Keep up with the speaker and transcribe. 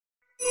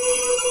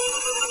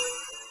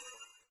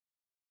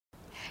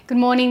Good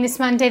morning, this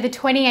Monday, the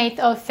 28th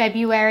of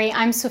February.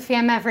 I'm Sophia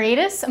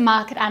Mavridis, a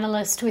market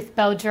analyst with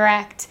Bell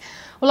Direct.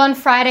 Well, on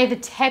Friday, the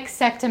tech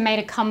sector made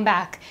a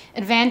comeback,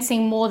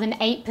 advancing more than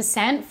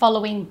 8%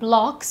 following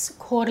Block's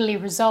quarterly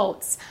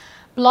results.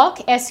 Block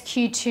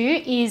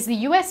SQ2 is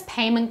the US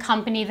payment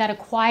company that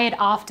acquired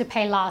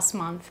Afterpay last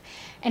month,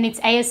 and its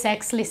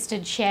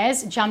ASX-listed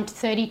shares jumped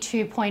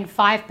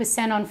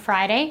 32.5% on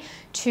Friday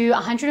to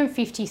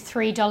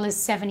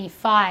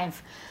 $153.75.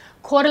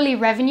 Quarterly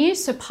revenue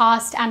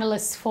surpassed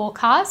analysts'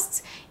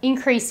 forecasts,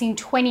 increasing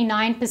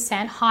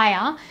 29%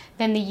 higher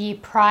than the year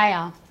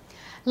prior.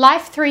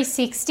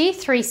 Life360,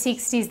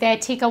 360's their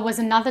ticker, was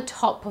another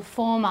top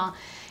performer.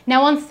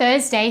 Now on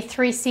Thursday,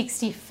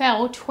 360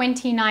 fell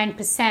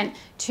 29%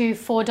 to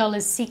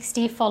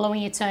 $4.60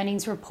 following its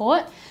earnings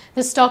report.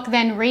 The stock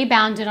then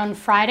rebounded on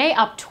Friday,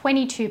 up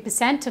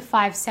 22% to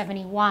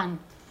 $5.71.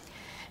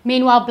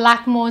 Meanwhile,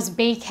 Blackmore's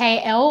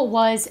BKL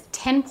was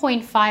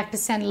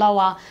 10.5%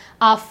 lower,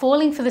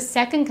 falling for the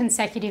second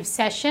consecutive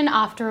session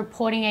after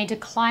reporting a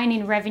decline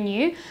in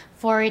revenue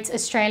for its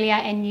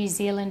Australia and New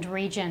Zealand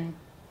region.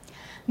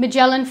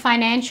 Magellan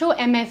Financial,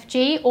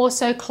 MFG,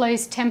 also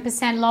closed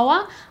 10%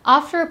 lower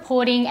after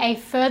reporting a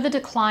further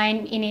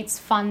decline in its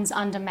funds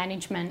under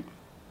management.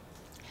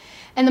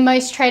 And the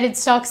most traded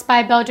stocks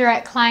by Bell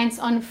Direct clients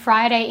on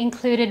Friday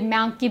included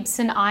Mount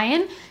Gibson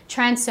Iron,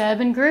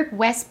 Transurban Group,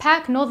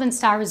 Westpac, Northern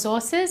Star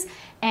Resources,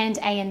 and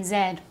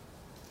ANZ.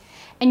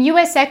 And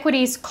US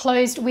equities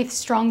closed with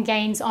strong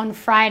gains on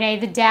Friday.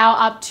 The Dow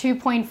up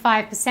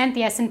 2.5%,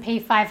 the S&P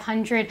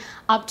 500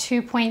 up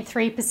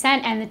 2.3%,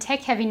 and the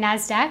tech-heavy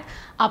Nasdaq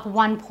up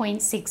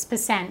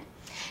 1.6%.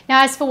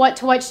 Now, as for what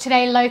to watch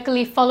today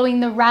locally,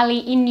 following the rally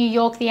in New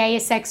York, the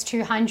ASX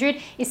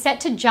 200 is set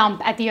to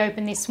jump at the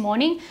open this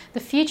morning. The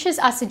futures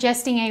are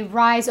suggesting a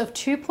rise of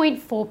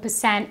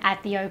 2.4%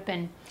 at the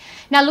open.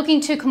 Now,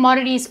 looking to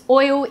commodities,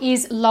 oil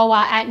is lower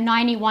at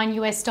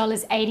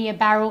 $91.80 a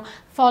barrel,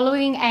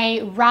 following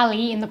a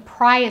rally in the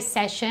prior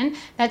session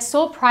that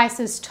saw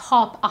prices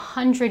top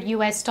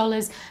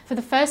 $100 for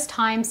the first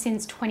time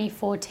since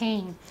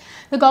 2014.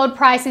 The gold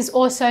price is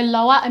also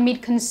lower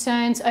amid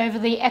concerns over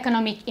the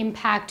economic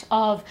impact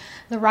of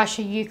the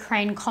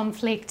Russia-Ukraine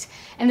conflict,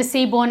 and the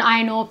seaborne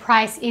iron ore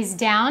price is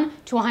down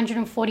to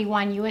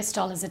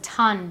 $141 a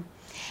tonne.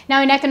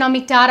 Now, in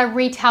economic data,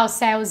 retail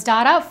sales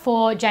data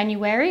for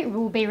January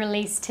will be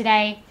released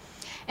today.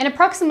 And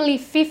approximately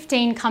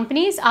 15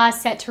 companies are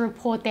set to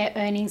report their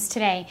earnings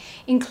today,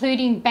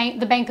 including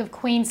the Bank of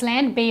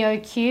Queensland,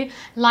 BOQ,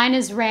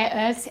 Lynas Rare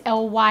Earths,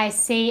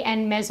 LYC,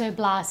 and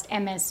Mesoblast,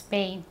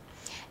 MSB.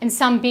 And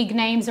some big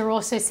names are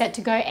also set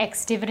to go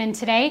ex-dividend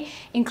today,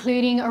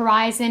 including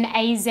Horizon,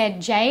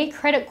 AZJ,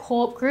 Credit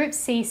Corp Group,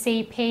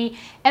 CCP,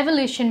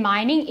 Evolution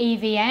Mining,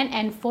 EVN,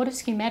 and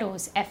Fortescue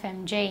Metals,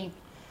 FMG.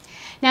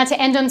 Now, to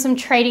end on some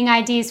trading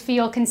ideas for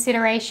your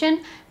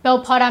consideration,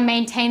 Bell Potter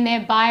maintained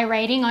their buy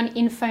rating on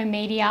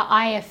Infomedia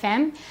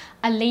IFM,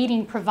 a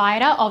leading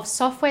provider of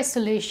software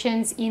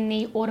solutions in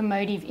the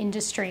automotive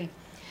industry.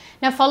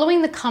 Now,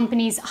 following the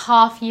company's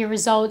half-year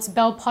results,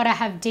 Bell Potter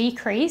have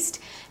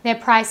decreased their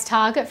price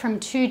target from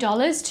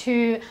 $2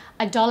 to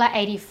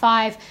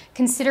 $1.85,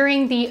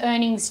 considering the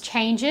earnings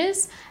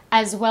changes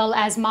as well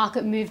as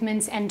market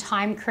movements and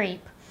time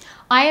creep.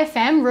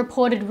 IFM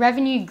reported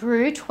revenue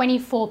grew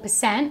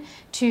 24%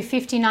 to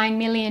 $59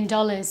 million.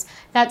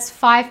 That's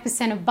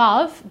 5%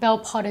 above Bell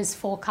Potter's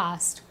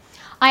forecast.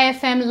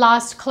 IFM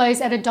last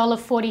closed at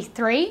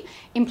 $1.43,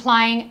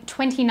 implying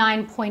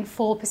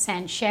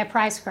 29.4% share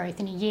price growth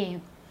in a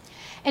year.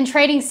 And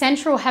Trading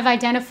Central have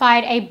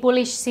identified a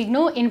bullish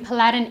signal in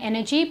Paladin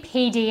Energy,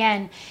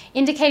 PDN,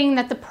 indicating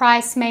that the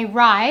price may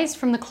rise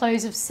from the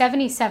close of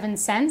 77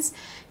 cents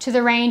to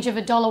the range of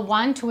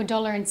 $1.01 to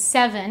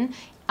 $1.07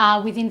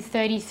 within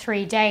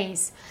 33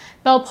 days.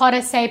 Bell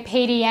Potter say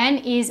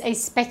PDN is a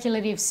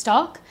speculative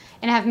stock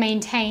and have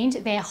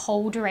maintained their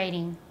hold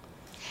rating.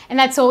 And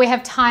that's all we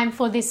have time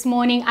for this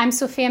morning. I'm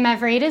Sophia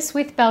Mavridis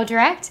with Bell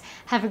Direct.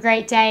 Have a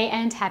great day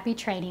and happy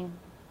trading.